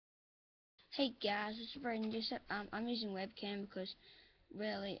Hey guys, it's Brayden. Just I'm using webcam because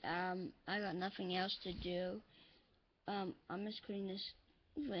really I got nothing else to do. I'm just quitting this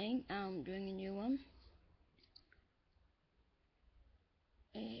thing. Doing a new one.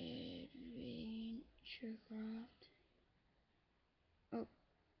 Adventure craft. Oh,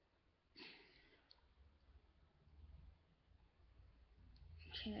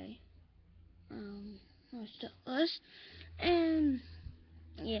 okay. I'll start this. And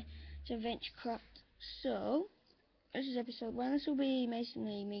yeah, it's adventure craft. So this is episode 1. This will be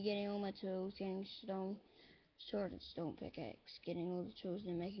basically me getting all my tools, getting stone sword and stone pickaxe, getting all the tools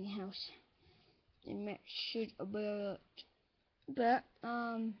and making a house. And that should about. But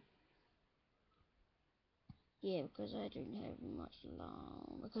yeah, because I don't have much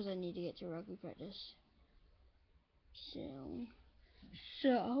long, because I need to get to rugby practice soon.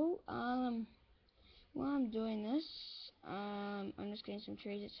 So while I'm doing this, I'm just getting some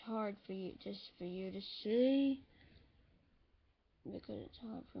trees. It's hard for you, just for you to see, because it's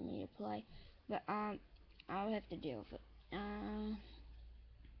hard for me to play. But I'll have to deal with it.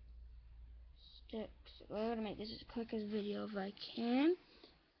 Sticks. Well, I'm gonna make this as quick as video if I can.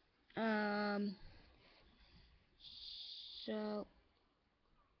 So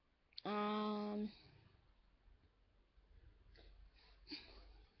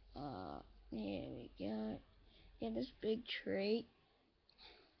here we go. Get this big tree.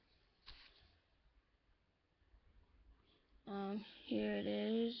 Here it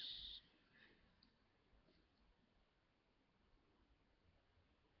is.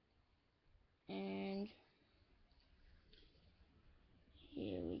 And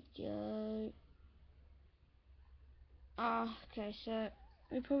here we go. Okay, so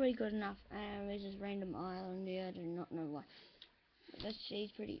we probably got enough. There's this random island here, I do not know why. But this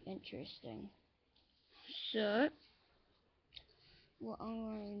see's pretty interesting. So, what I'm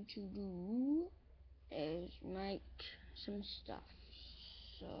going to do is make some stuff.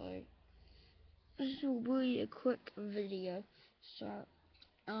 So, this will be a quick video. So,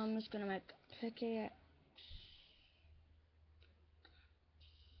 I'm just gonna make a pickaxe,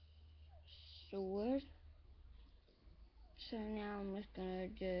 sword. So now I'm just gonna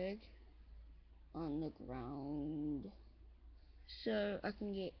dig on the ground so I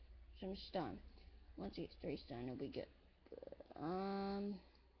can get some stone. Once I get 3 stone, it'll be good.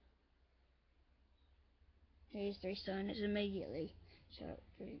 Here's 3 stone. It's immediately, so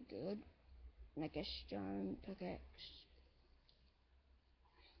pretty good. Make a stone pickaxe.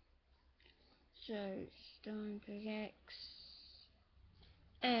 So stone pickaxe,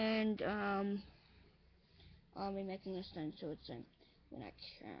 and I'll be making a stone sword soon when I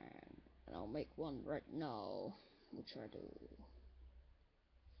can, and I'll make one right now, which I do.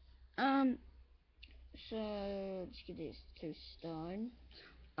 So let's get these 2 stone.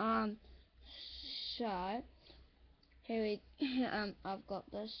 So here we I've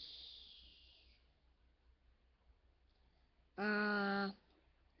got this. I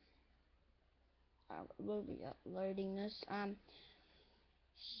will be uploading this.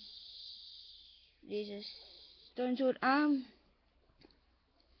 These are stone sword.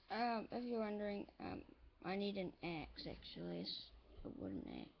 If you're wondering, I need an axe actually. It's a wooden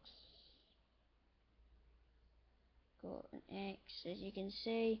axe. Got an axe, as you can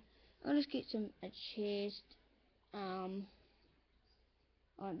see. I'll just get a chest. I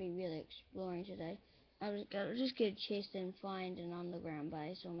won't be really exploring today. I'll just get a chest and find an underground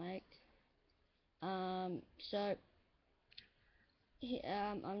base I'll make. So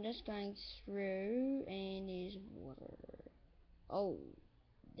I'm just going through, and there's water. Oh,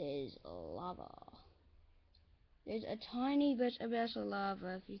 there's lava. There's a tiny bit of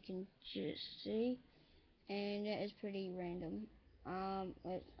lava, if you can just see, and that is pretty random.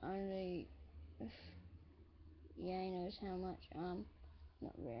 It's only, yeah, knows how much.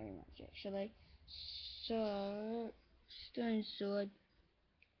 Not very much actually. So stone sword,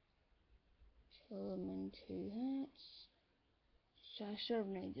 kill him in 2 hits. So I sort of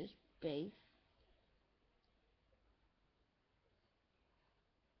need this beef.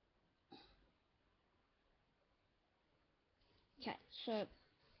 Okay, so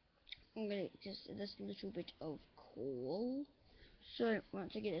I'm gonna get just this little bit of coal. So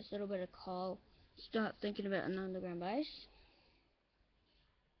once I get this little bit of coal, start thinking about an underground base.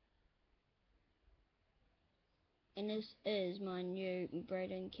 And this is my new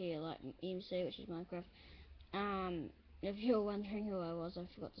Brayden Kia, like MC, which is Minecraft. If you're wondering who I was, I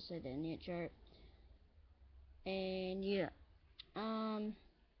forgot to say that in the intro. And yeah,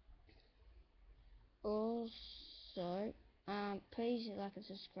 also, please like and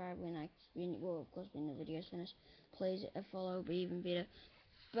subscribe when well, of course, when the video's finished. Please, a follow would be even better.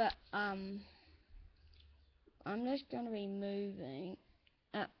 But I'm just gonna be moving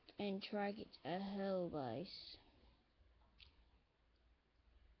up and try to get a hill base.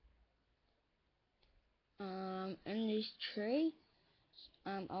 In this tree,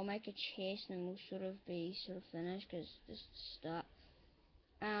 I'll make a chest and we'll be finished because this is the start.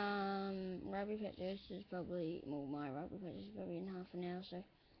 Rugby practice is probably, well, my rugby practice is probably in half an hour, so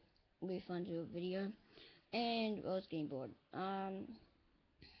it'll be fun to do a video. And I was getting bored. I'm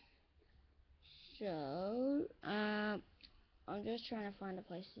just trying to find a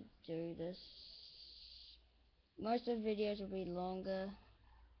place to do this. Most of the videos will be longer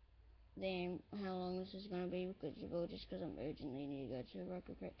than how long this is going to be just because I'm urgently need to go to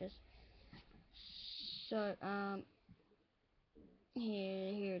rugby practice. So,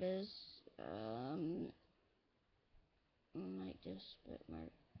 here it is. Like this, but my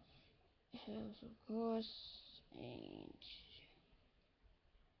house, of course,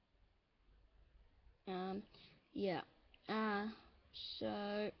 and, yeah.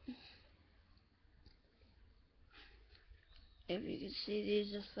 So, if you can see,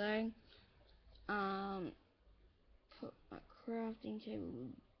 there's a thing. Put my crafting table.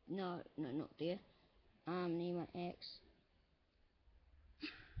 No, not there. Near my axe.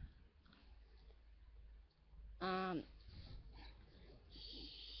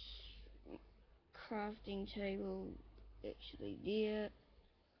 Crafting table actually there.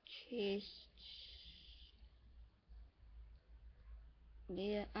 Chest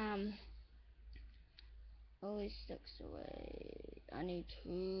there. All this sticks away. I need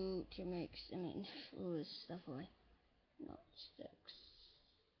to make all this stuff away. Not sticks.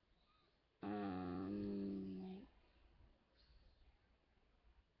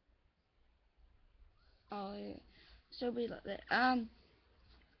 Oh yeah. So it'll be like that.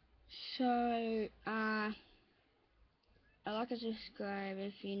 So I like to subscribe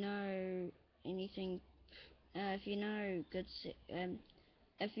if you know anything. If you know good.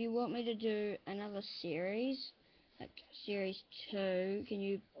 If you want me to do another series, like series 2, can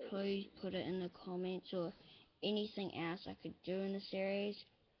you please put it in the comments, or anything else I could do in the series?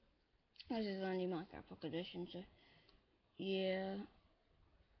 This is only Minecraft Pocket Edition, so yeah.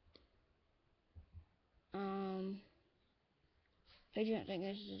 I don't think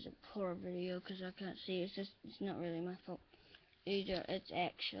this is a poor video because I can't see. It's not really my fault either. It's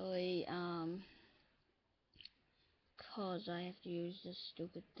actually cause I have to use this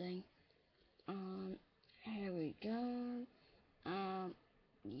stupid thing. Here we go.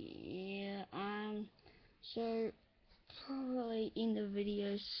 Yeah. So probably in the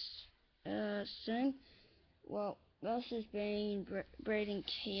video soon. Well, this has been Braden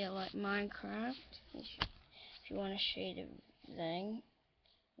Kia like Minecraft. If you want to see the thing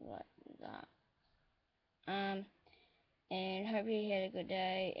like that. And hope you had a good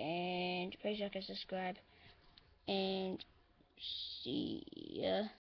day, and please like and subscribe, and see ya.